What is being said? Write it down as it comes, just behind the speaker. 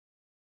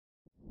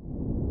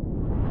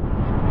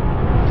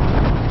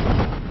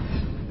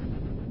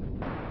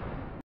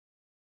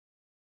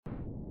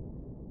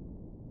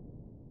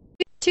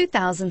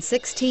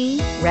2016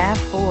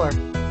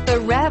 RAV4. The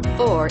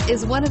RAV4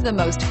 is one of the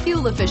most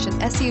fuel-efficient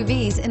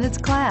SUVs in its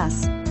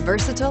class.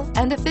 Versatile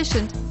and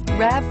efficient,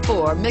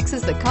 RAV4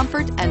 mixes the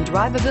comfort and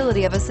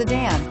drivability of a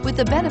sedan with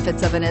the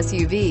benefits of an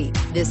SUV.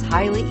 This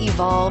highly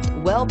evolved,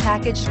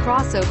 well-packaged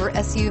crossover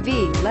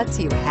SUV lets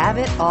you have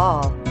it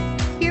all.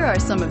 Here are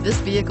some of this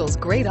vehicle's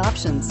great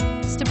options: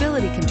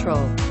 stability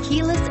control,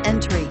 keyless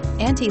entry,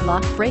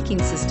 anti-lock braking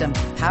system,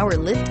 power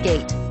lift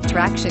gate,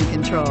 traction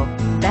control,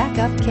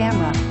 backup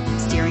camera,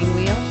 steering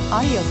wheel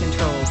audio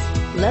controls,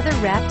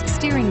 leather-wrapped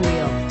steering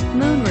wheel,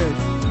 moonroof,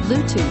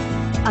 Bluetooth.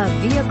 A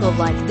vehicle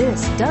like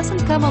this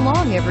doesn't come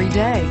along every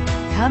day.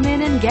 Come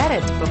in and get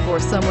it before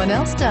someone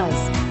else does.